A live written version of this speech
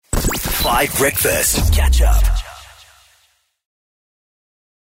5 Breakfast. Catch up.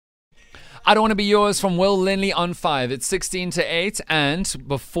 I Don't Want to Be Yours from Will Lindley on 5. It's 16 to 8, and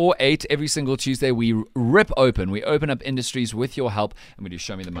before 8, every single Tuesday, we rip open. We open up industries with your help, and we do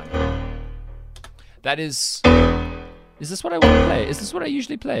Show Me the Money. That is... Is this what I want to play? Is this what I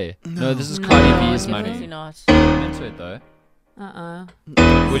usually play? No, this is Cardi B's Money. Definitely not. I'm into it, though.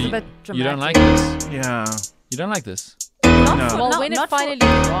 What do a bit you don't like dramatic. this? Yeah. You don't like this? Well, when it finally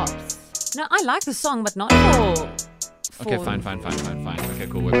drops. No, I like the song, but not for... Okay, fine. Okay,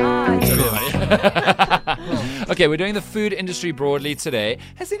 cool. Okay, we're doing the food industry broadly today.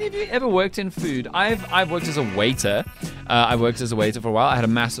 Has any of you ever worked in food? I've worked as a waiter. I worked as a waiter for a while. I had a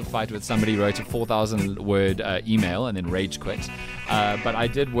massive fight with somebody who wrote a 4,000-word email and then rage quit. But I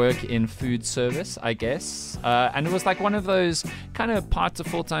did work in food service, I guess. And it was like one of those kind of part to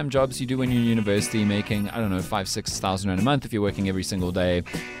full-time jobs you do when you're in university, making, 5,000-6,000 rand a month if you're working every single day.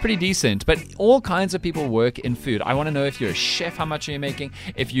 Pretty decent. But all kinds of people work in food. I want to know if you're a chef, how much are you making?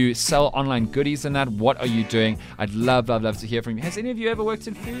 If you sell online goodies and that, what are you doing? I'd love to hear from you. Has any of you ever worked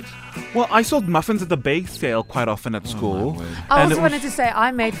in food? Well, I sold muffins at the bake sale quite often at school. I And also it wanted to say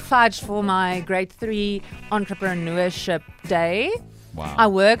I made fudge for my grade 3 entrepreneurship day. Wow. I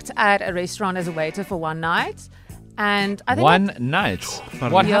worked at a restaurant as a waiter for one night. And I think One night?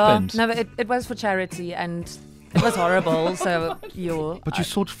 What happened? No, but it was for charity and it was horrible. But you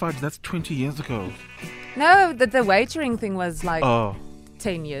sold fudge, that's 20 years ago. No, the waitering thing was like Oh,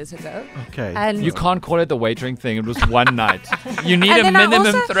 10 years ago. okay. And You can't call it the waitering thing. It was one night. You need a then I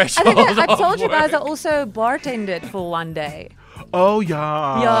minimum also- threshold. and then I of told you guys I work. also bartended for one day. Oh,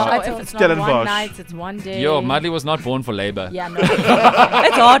 yeah. Yeah, I So told- if it's not Stellenbosch. one night, it's one day. Yo, Mudley was not born for labor. Yeah, no.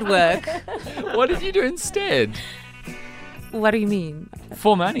 It's hard work. What did you do instead? What do you mean?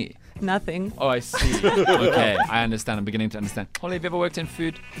 For money. Nothing. Oh, I see. Okay, I understand. I'm beginning to understand. Holly, have you ever worked in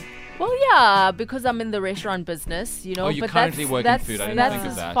food? Well, yeah, because I'm in the restaurant business, Oh, you but currently work in that's, food. I didn't that's think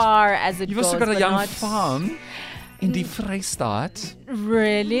of as that. far as it You've goes. also got a but young not- farm in the Vrystaat.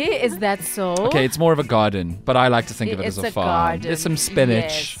 Really? Is that so? Okay, it's more of a garden, but I like to think of it It's as a a farm. garden. There's some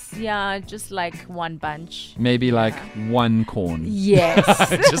spinach, Yes. Yeah, just like one bunch. maybe like one corn. Yes.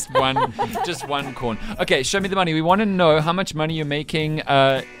 just one corn. Okay, show me the money. We want to know how much money you're making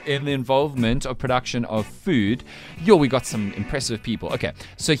in the involvement of production of food. Yo, we got some impressive people. Okay,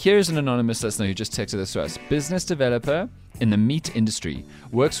 so here's an anonymous listener who just texted this to us. Business developer in the meat industry,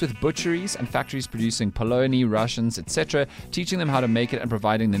 works with butcheries and factories producing polony, Russians, etc., teaching them how to make it and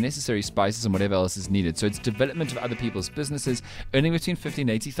providing the necessary spices and whatever else is needed. So it's development of other people's businesses, earning between 50 and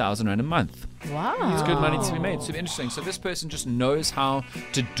 80,000 rand a month. Wow. It's good money to be made. Super interesting. So this person just knows how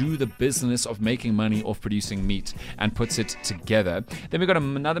to do the business of making money off producing meat and puts it together. Then we got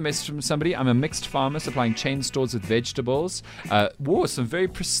another message from somebody. I'm a mixed farmer supplying chain stores with vegetables. Whoa, some very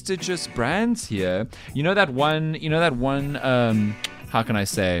prestigious brands here. You know that one, how can I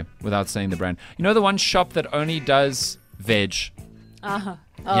say without saying the brand? You know the one shop that only does veg? Uh-huh.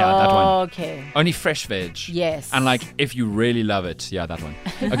 Yeah, that one. Okay. Only fresh veg. Yes. And like, if you really love it, yeah, that one.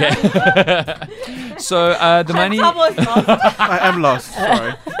 Okay. So the money. I am lost.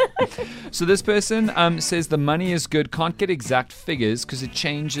 Sorry. So this person says the money is good, can't get exact figures because it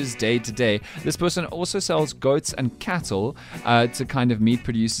changes day to day. This person also sells goats and cattle to kind of meat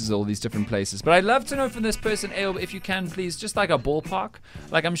producers, all these different places. But I'd love to know from this person, Ayo, if you can, please, just like a ballpark.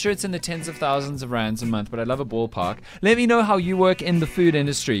 Like, I'm sure it's in the tens of thousands of rands a month, but I'd love a ballpark. Let me know how you work in the food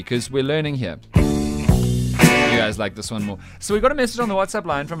industry because we're learning here. You guys like this one more. So we got a message on the WhatsApp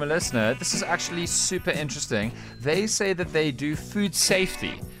line from a listener. This is actually super interesting. They say that they do food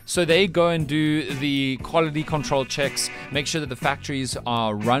safety. So they go and do the quality control checks, make sure that the factories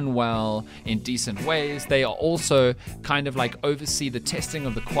are run well in decent ways. They are also kind of like oversee the testing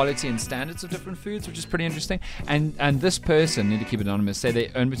of the quality and standards of different foods, which is pretty interesting. And this person, need to keep it anonymous, say they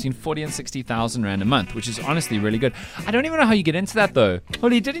earn between 40 and 60,000 rand a month, which is honestly really good. I don't even know how you get into that though.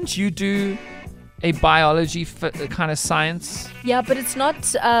 Holly, didn't you do a biology kind of science? Yeah, but it's not.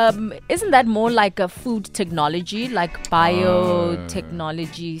 Isn't that more like a food technology, like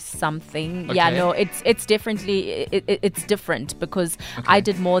biotechnology something? Okay. Yeah, no, it's differently. It's different because I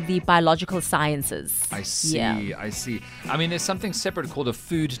did more the biological sciences. I see, Yeah. I see. I mean, there's something separate called a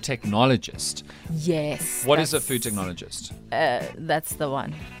food technologist. Yes. What is a food technologist? That's the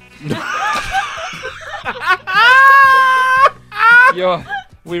one. Yo,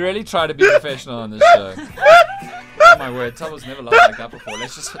 we really try to be professional on this show. Oh my word, Tubbo's never laughed like that before.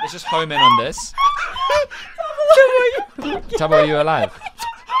 Let's just home in on this. Tubbo, are you alive?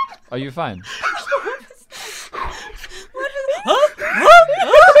 Are you fine?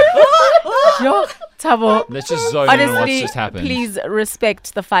 Yo, Tabo. Let's just zone in on what's Honestly, just happened. please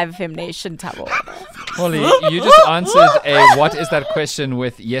respect the 5FM Nation, Tabo. Holly, you just answered a what is that question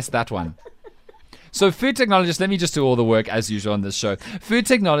with yes, that one. So food technologists, let me just do all the work as usual on this show. Food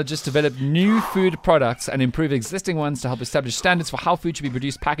technologists develop new food products and improve existing ones to help establish standards for how food should be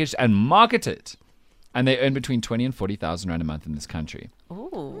produced, packaged, and marketed. And they earn between 20 and 40,000 rand a month in this country.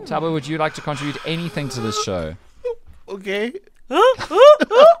 Ooh. Tabo, would you like to contribute anything to this show? Okay.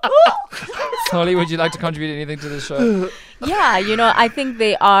 Holly, would you like to contribute anything to this show? Yeah, I think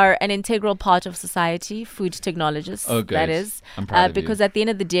they are an integral part of society, food technologists, Oh, good. that is. I'm proud of you. Because at the end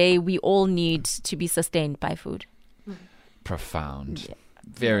of the day, we all need to be sustained by food. Profound. Yeah.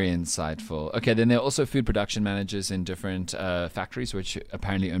 Very insightful. Okay, then there are also food production managers in different factories, which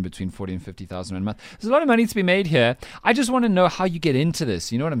apparently earn between 40 and 50,000 rand a month. There's a lot of money to be made here. I just want to know how you get into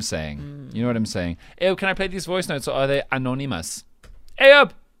this. You know what I'm saying? You know what I'm saying? Ayob, can I play these voice notes or are they anonymous?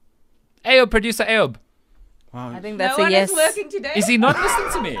 Ayob! Ayob, producer Ayob. Wow. I think No that's one a yes. is working today. Is he not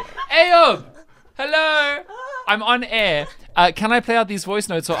listening to me? Ayob! Hello! I'm on air. Can I play out these voice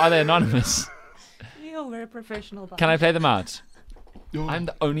notes or are they anonymous? You're very professional. Can I play them out? I'm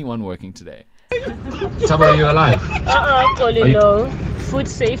the only one working today. Tabo, are you alive? Kolilo. Food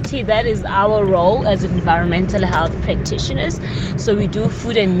safety, that is our role as environmental health practitioners. So we do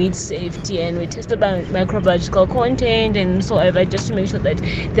food and meat safety and we test about microbiological content and so on, just to make sure that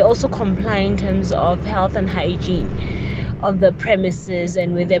they also comply in terms of health and hygiene of the premises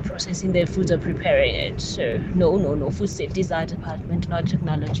and where they're processing their foods or preparing it. So no, food safety is our department, not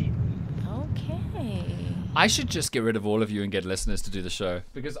technology. Okay. I should just get rid of all of you and get listeners to do the show.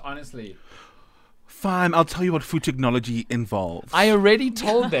 Because honestly, Fine, I'll tell you what food technology involves. I already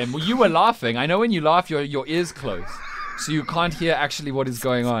told them. Well, you were laughing. I know when you laugh, your ears close. So you can't hear actually what is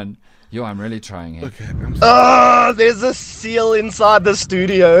going on. Yo, I'm really trying here. Okay, I'm sorry. There's a seal inside the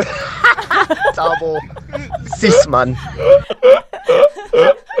studio. Double. Sis, man.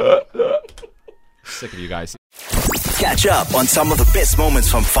 Sick of you guys. Catch up on some of the best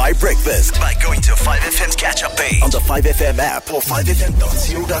moments from 5 Breakfast by going to 5FM's catch-up page on the 5FM app or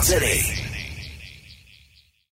 5FM.co.za.